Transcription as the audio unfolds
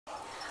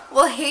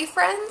Well, hey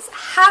friends,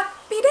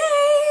 happy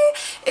day!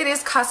 It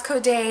is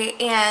Costco day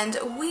and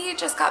we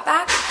just got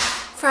back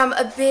from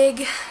a big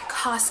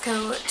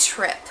Costco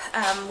trip.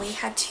 We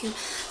had to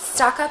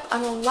stock up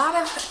on a lot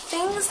of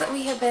things that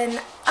we have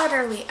been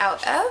utterly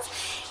out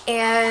of,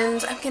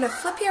 and I'm going to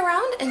flip you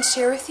around and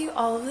share with you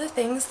all of the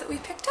things that we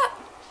picked up.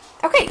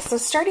 Okay, so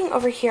starting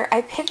over here,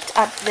 I picked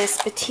up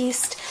this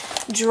Batiste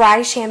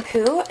dry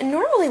shampoo.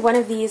 Normally one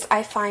of these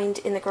I find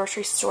in the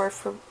grocery store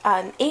for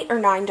 $8 or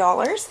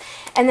 $9.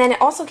 And then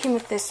it also came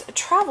with this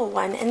travel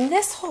one, and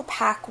this whole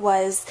pack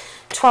was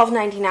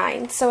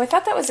 $12.99. So I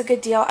thought that was a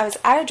good deal. I was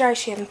out of dry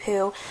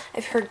shampoo.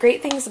 I've heard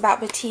great things about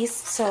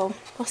Batiste, so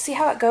we'll see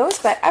how it goes,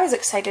 but I was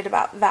excited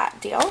about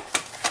that deal.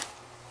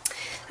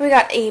 We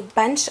got a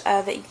bunch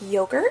of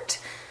yogurt,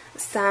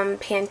 some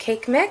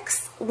pancake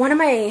mix. One of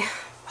my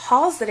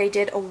hauls that I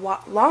did a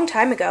long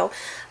time ago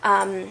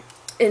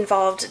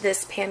involved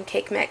this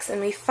pancake mix,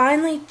 and we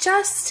finally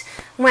just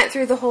went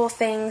through the whole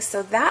thing,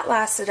 so that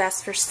lasted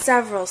us for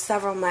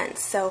several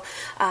months. So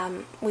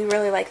we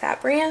really like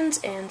that brand,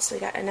 and so we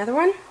got another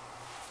one.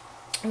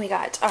 We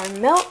got our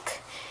milk,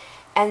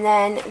 and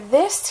then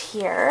this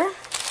here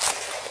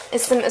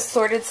is some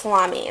assorted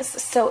salamis.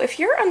 So if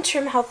you're on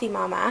Trim Healthy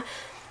Mama,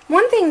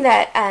 one thing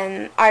that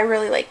I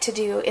really like to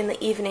do in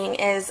the evening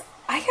is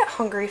I get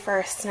hungry for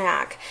a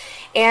snack,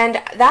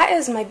 and that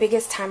is my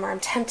biggest time where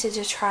I'm tempted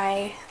to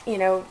try, you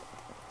know,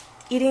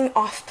 eating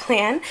off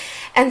plan.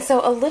 And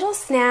so a little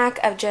snack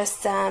of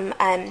just some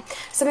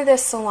of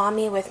this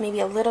salami with maybe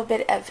a little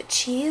bit of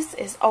cheese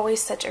is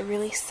always such a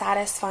really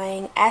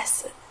satisfying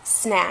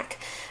snack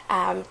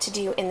to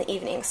do in the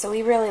evening. So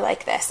we really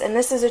like this, and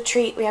this is a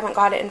treat. We haven't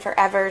got it in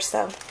forever,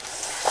 so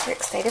we're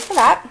excited for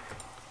that.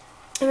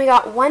 And we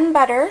got one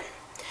butter.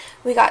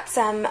 We got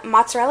some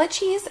mozzarella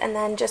cheese, and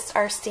then just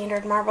our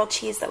standard marble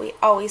cheese that we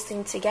always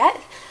seem to get.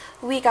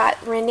 We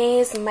got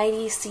Renee's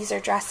Mighty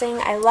Caesar dressing.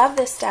 I love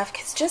this stuff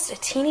because just a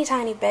teeny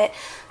tiny bit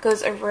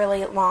goes a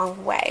really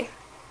long way.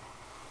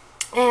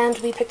 And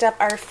we picked up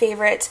our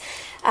favorite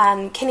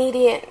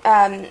Canadian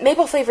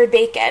maple flavored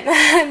bacon.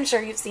 I'm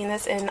sure you've seen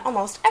this in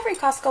almost every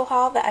Costco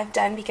haul that I've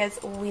done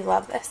because we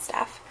love this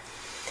stuff.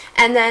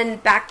 And then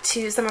back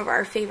to some of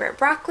our favorite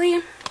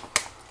broccoli.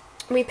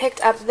 We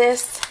picked up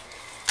this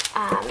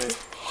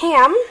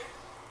ham,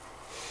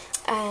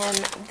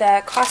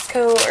 the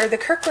Costco or the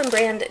Kirkland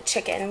brand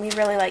chicken. We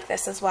really like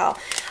this as well.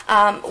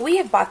 We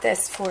have bought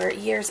this for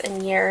years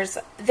and years.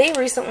 They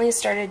recently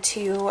started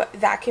to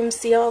vacuum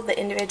seal the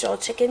individual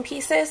chicken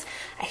pieces.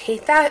 I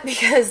hate that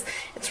because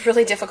it's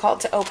really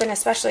difficult to open,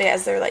 especially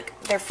as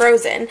they're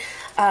frozen.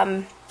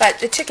 But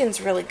the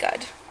chicken's really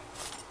good.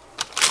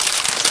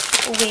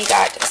 We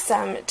got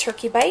some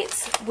turkey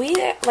bites.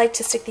 We like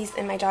to stick these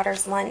in my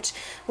daughter's lunch.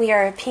 We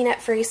are a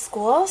peanut-free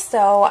school,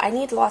 so I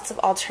need lots of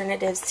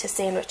alternatives to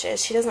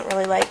sandwiches. She doesn't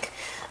really like,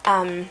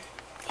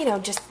 you know,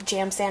 just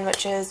jam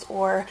sandwiches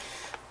or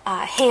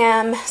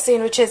ham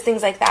sandwiches,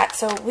 things like that.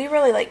 So we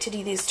really like to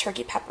do these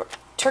turkey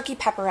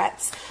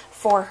pepperettes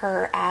for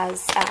her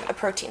as a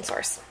protein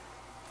source.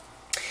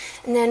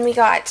 And then we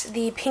got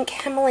the pink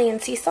Himalayan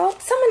sea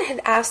salt. Someone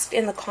had asked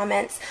in the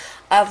comments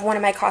of one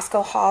of my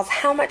Costco hauls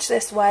how much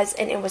this was,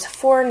 and it was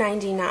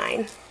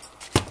 $4.99.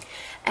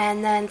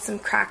 And then some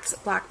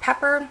cracked black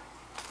pepper,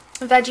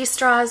 veggie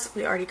straws,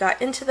 we already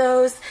got into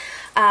those,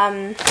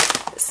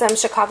 some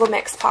Chicago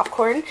mix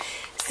popcorn.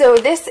 So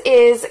this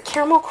is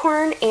caramel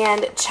corn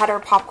and cheddar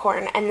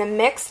popcorn, and the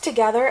mix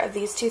together of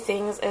these two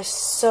things is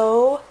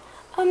so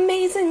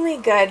amazingly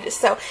good.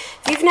 So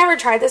if you've never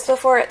tried this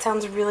before, it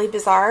sounds really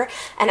bizarre,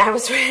 and I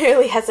was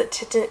really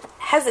hesitant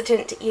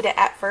to eat it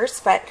at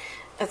first, but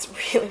it's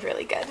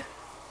really good.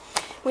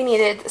 We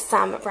needed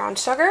some brown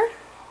sugar,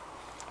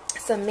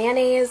 some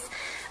mayonnaise.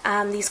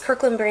 These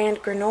Kirkland brand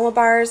granola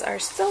bars are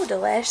so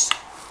delish.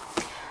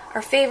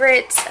 Our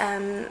favorite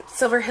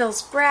Silver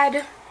Hills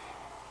bread.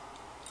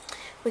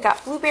 We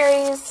got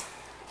blueberries,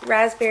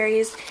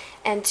 raspberries,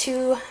 and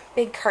 2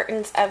 big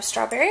cartons of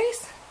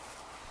strawberries.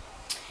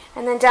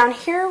 And then down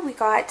here we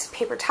got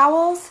paper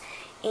towels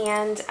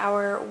and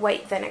our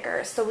white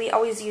vinegar. So we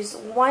always use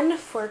one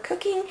for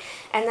cooking,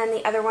 and then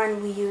the other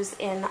one we use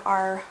in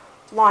our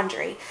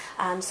laundry.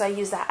 So I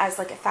use that as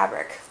like a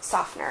fabric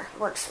softener.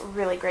 Works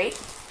really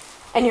great.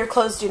 And your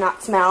clothes do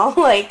not smell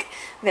like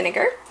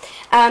vinegar.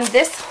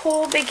 This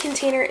whole big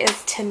container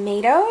is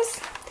tomatoes,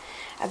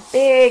 a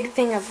big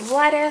thing of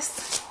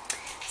lettuce,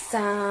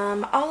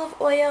 some olive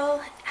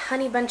oil,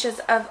 honey bunches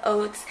of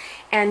oats,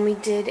 and we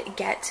did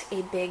get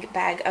a big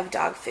bag of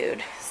dog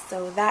food.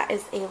 So that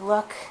is a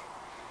look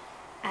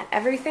at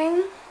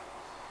everything.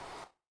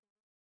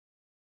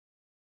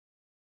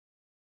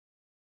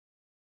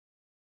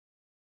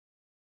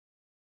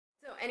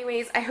 So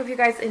anyways, I hope you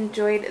guys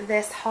enjoyed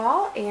this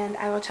haul, and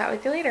I will chat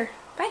with you later.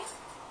 Bye!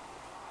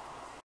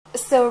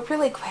 So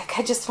really quick,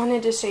 I just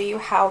wanted to show you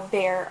how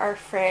bare our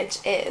fridge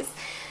is.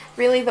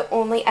 Really the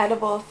only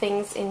edible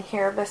things in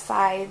here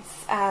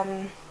besides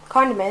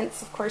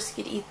condiments. Of course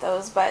you could eat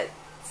those, but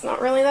it's not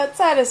really that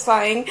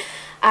satisfying,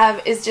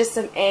 is just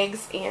some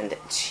eggs and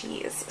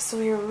cheese. So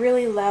we were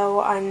really low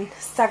on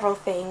several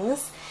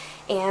things,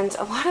 and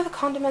a lot of the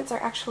condiments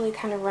are actually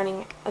kind of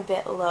running a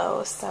bit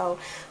low, so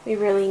we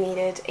really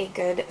needed a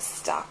good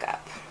stock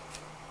up.